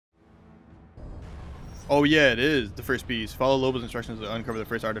Oh yeah, it is the first piece. Follow Loba's instructions to uncover the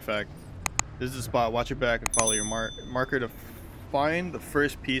first artifact. This is the spot. Watch your back and follow your marker to find the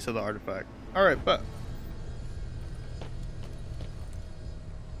first piece of the artifact. Alright, but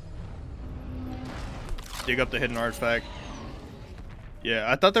dig up the hidden artifact. Yeah,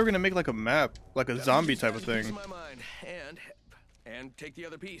 I thought they were gonna make like a map, like a zombie type of thing. And take the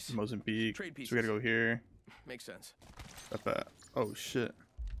other piece. Mozambique. So we gotta go here. Makes sense. That's bad. Oh shit.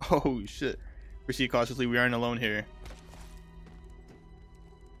 Oh shit. Proceed cautiously. We aren't alone here.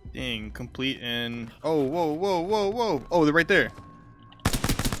 Dang. Complete in. Oh, whoa, whoa, whoa, whoa. Oh, they're right there.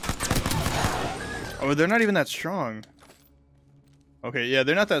 Oh, they're not even that strong. Okay, yeah,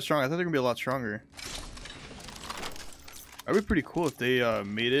 they're not that strong. I thought they were gonna be a lot stronger. That'd be pretty cool if they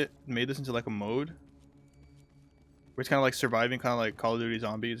made this into like a mode where it's kind of like surviving, kind of like Call of Duty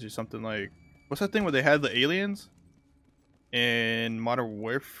Zombies or something. Like, what's that thing where they had the aliens in Modern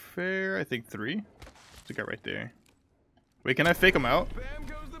Warfare? I think 3. It's the guy right there. Wait, can I fake him out? Bam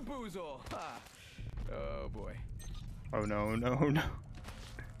goes the boozle. Ha. Oh boy. Oh no, no, no.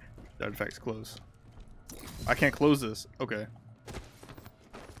 The artifact's close. I can't close this. Okay.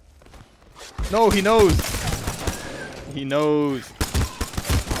 No, he knows. He knows.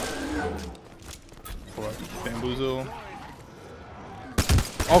 Hold on. Bamboozle.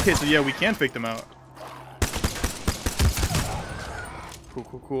 Okay, so yeah, we can fake them out. Cool,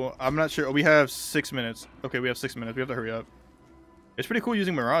 cool, cool. I'm not sure. Oh, we have 6 minutes. Okay, we have 6 minutes. We have to hurry up. It's pretty cool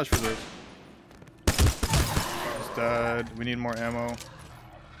using Mirage for this. Just died. We need more ammo.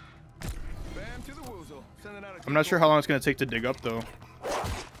 I'm not sure how long it's going to take to dig up, though.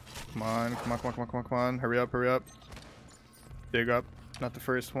 Come on, come on, come on, come on, come on, come on. Hurry up, hurry up. Dig up. Not the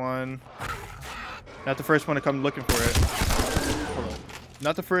first one. Not the first one to come looking for it. Hold on.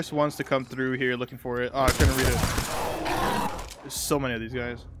 Not the first ones to come through here looking for it. Oh, I couldn't read it. There's so many of these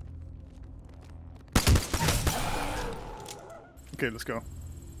guys. Okay, let's go.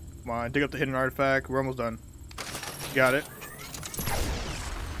 Come on, dig up the hidden artifact. We're almost done. Got it.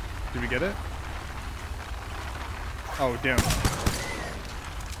 Did we get it? Oh, damn.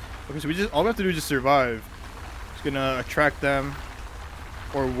 Okay, so all we have to do is just survive. It's gonna attract them.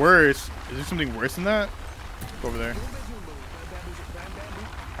 Or worse. Is there something worse than that? Go over there.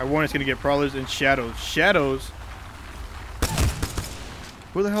 I warn it's gonna get prowlers and shadows. Shadows?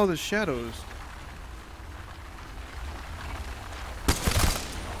 Where the hell are the shadows?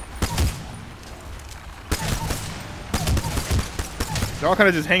 They're all kind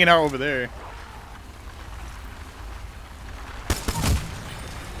of just hanging out over there.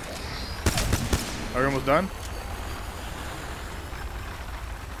 Are we almost done?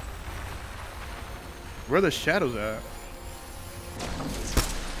 Where are the shadows at?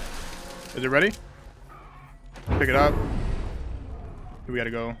 Is it ready? Pick it up. We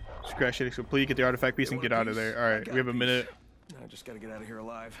gotta go. Scratch it, complete, get the artifact piece, and get out of there. Alright, we have a minute. I just gotta get out of here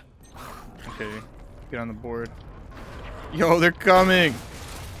alive. Okay, get on the board. Yo, they're coming!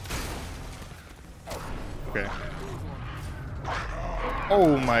 Okay.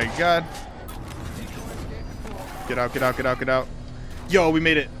 Oh my god. Get out, get out, get out, get out. Yo, we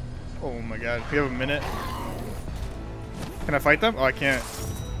made it. Oh my god. We have a minute. Can I fight them? Oh, I can't.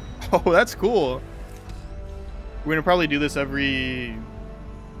 Oh, that's cool. We're gonna probably do this every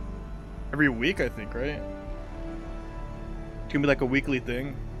week, I think, right? It's gonna be like a weekly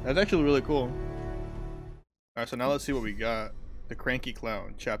thing. That's actually really cool. Alright, so now let's see what we got. The Cranky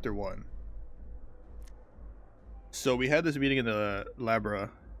Clown, Chapter 1. So we had this meeting in the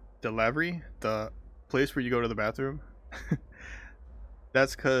Lavry, the place where you go to the bathroom.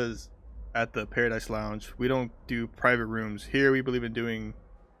 That's because at the Paradise Lounge, we don't do private rooms. Here we believe in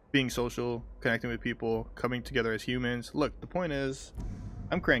being social, connecting with people, coming together as humans. Look, the point is,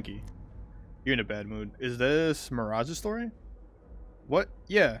 I'm cranky. You're in a bad mood. Is this Mirage's story? What?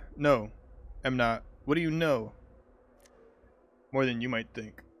 Yeah, no, I'm not. What do you know? More than you might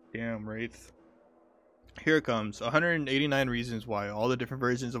think. Damn, Wraith. Here it comes. 189 reasons why all the different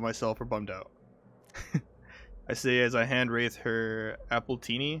versions of myself are bummed out. I say as I hand Wraith her apple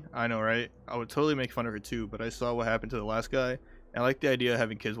teeny. I know, right? I would totally make fun of her too, but I saw what happened to the last guy, and I like the idea of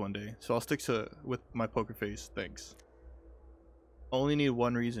having kids one day, so I'll stick with my poker face. Thanks. Only need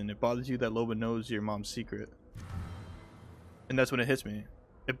one reason. It bothers you that Loba knows your mom's secret. And that's when it hits me.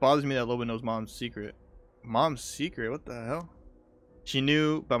 It bothers me that Loba knows mom's secret. Mom's secret? What the hell? She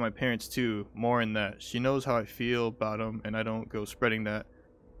knew about my parents too, more in that. She knows how I feel about them, and I don't go spreading that.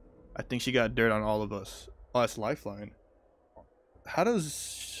 I think she got dirt on all of us. Oh, that's Lifeline. How does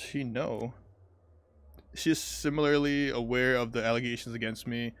she know? She is similarly aware of the allegations against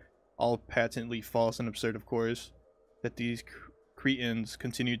me, all patently false and absurd, of course, that these cretins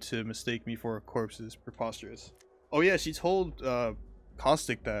continue to mistake me for a corpse is preposterous. Oh yeah, she told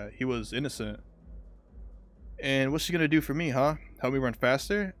Caustic that he was innocent. And what's she gonna do for me, huh? Help me run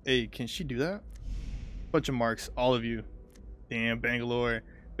faster? Hey, can she do that? Bunch of marks, all of you. Damn, Bangalore.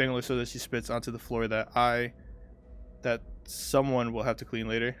 Bangalore so that she spits onto the floor that someone will have to clean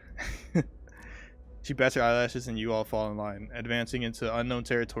later. She bats her eyelashes and you all fall in line, advancing into unknown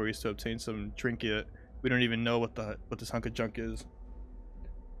territories to obtain some trinket. We don't even know what this hunk of junk is.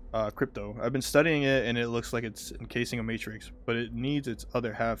 Crypto. I've been studying it and it looks like it's encasing a matrix, but it needs its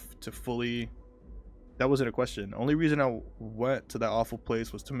other half to fully... That wasn't a question. Only reason I went to that awful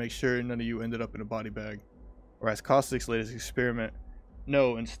place was to make sure none of you ended up in a body bag. Or as Caustic's latest experiment.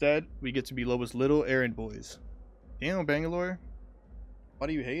 No, instead, we get to be Loba's little errand boys. Damn, Bangalore. Why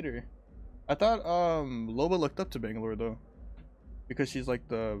do you hate her? I thought Loba looked up to Bangalore though. Because she's like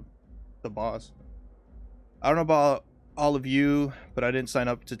the boss. I don't know about all of you, but I didn't sign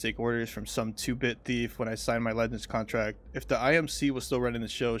up to take orders from some 2-bit thief when I signed my Legends contract. If the IMC was still running the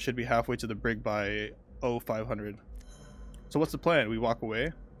show, it should be halfway to the brig by 0500. So what's the plan? We walk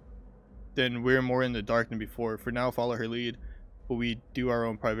away? Then we're more in the dark than before. For now, follow her lead, but we do our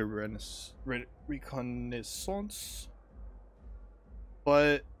own private reconnaissance.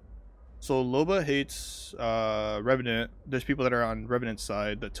 But so Loba hates Revenant. There's people that are on Revenant's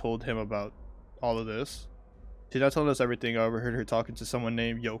side that told him about all of this. She's not telling us everything. I overheard her talking to someone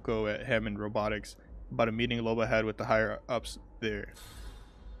named Yoko at Hammond Robotics about a meeting Loba had with the higher ups there.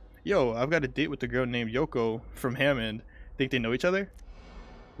 Yo, I've got a date with the girl named Yoko from Hammond. Think they know each other?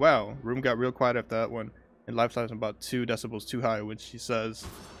 Wow, room got real quiet after that one, and lifetime's about 2 decibels too high when she says,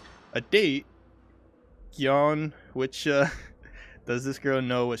 a date? Yawn, which does this girl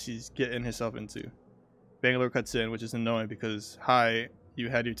know what she's getting herself into? Bangalore cuts in, which is annoying because, hi, you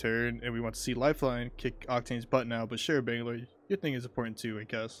had your turn, and we want to see Lifeline kick Octane's butt now, but sure, Bangalore, your thing is important too, I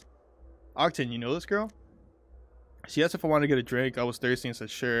guess. Octane, you know this girl? She asked if I wanted to get a drink. I was thirsty and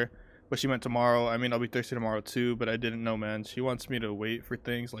said sure, but she meant tomorrow. I mean, I'll be thirsty tomorrow too, but I didn't know, man. She wants me to wait for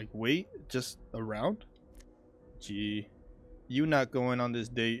things. Like, wait? Just around? Gee, you not going on this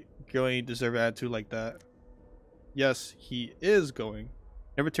date. Girl ain't deserve an attitude like that. Yes, he is going.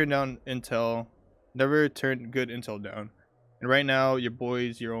 Never turn down intel. Never turn good intel down. And right now, your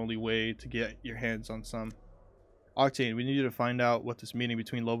boy's your only way to get your hands on some. Octane, we need you to find out what this meeting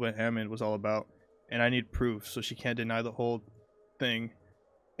between Loba and Hammond was all about. And I need proof, so she can't deny the whole thing.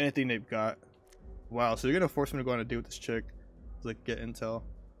 Anything they've got. Wow, so you're gonna force me to go on a date with this chick. Like, get intel.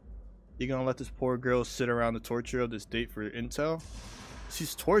 You gonna let this poor girl sit around the torture of this date for intel?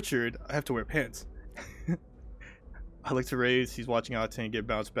 She's tortured. I have to wear pants. I look to Raze. He's watching Octane get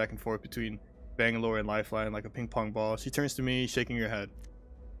bounced back and forth between Bangalore and Lifeline like a ping pong ball. She turns to me, shaking her head.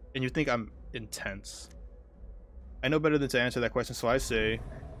 And you think I'm intense. I know better than to answer that question, so I say,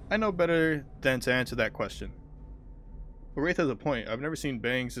 I know better than to answer that question. But Wraith has a point. I've never seen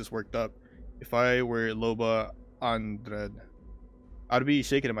Bangs this worked up. If I were Loba Andred, I'd be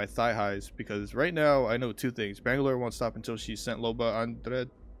shaking at my thigh highs because right now I know 2 things. Bangalore won't stop until she sent Loba Andred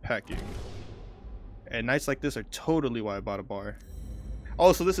packing. And nights like this are totally why I bought a bar.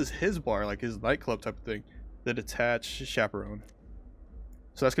 Oh, so this is his bar, like his nightclub type of thing. The detached chaperone.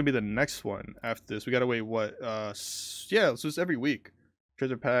 So that's gonna be the next one after this. We gotta wait, what? Yeah, so it's every week.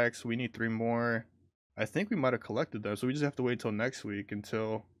 Treasure packs, we need 3 more. I think we might have collected them, so we just have to wait till next week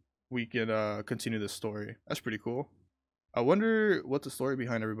until we can continue this story. That's pretty cool. I wonder what the story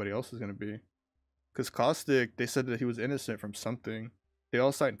behind everybody else is gonna be. Because Caustic, they said that he was innocent from something. They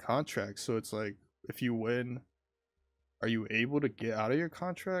all signed contracts, so it's like, if you win, are you able to get out of your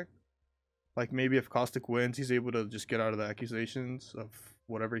contract? Like maybe if Caustic wins, he's able to just get out of the accusations of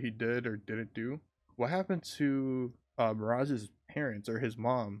whatever he did or didn't do. What happened to Mirage's parents or his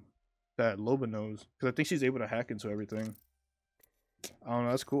mom that Loba knows? Because I think she's able to hack into everything. I don't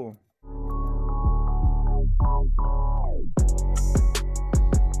know, that's cool.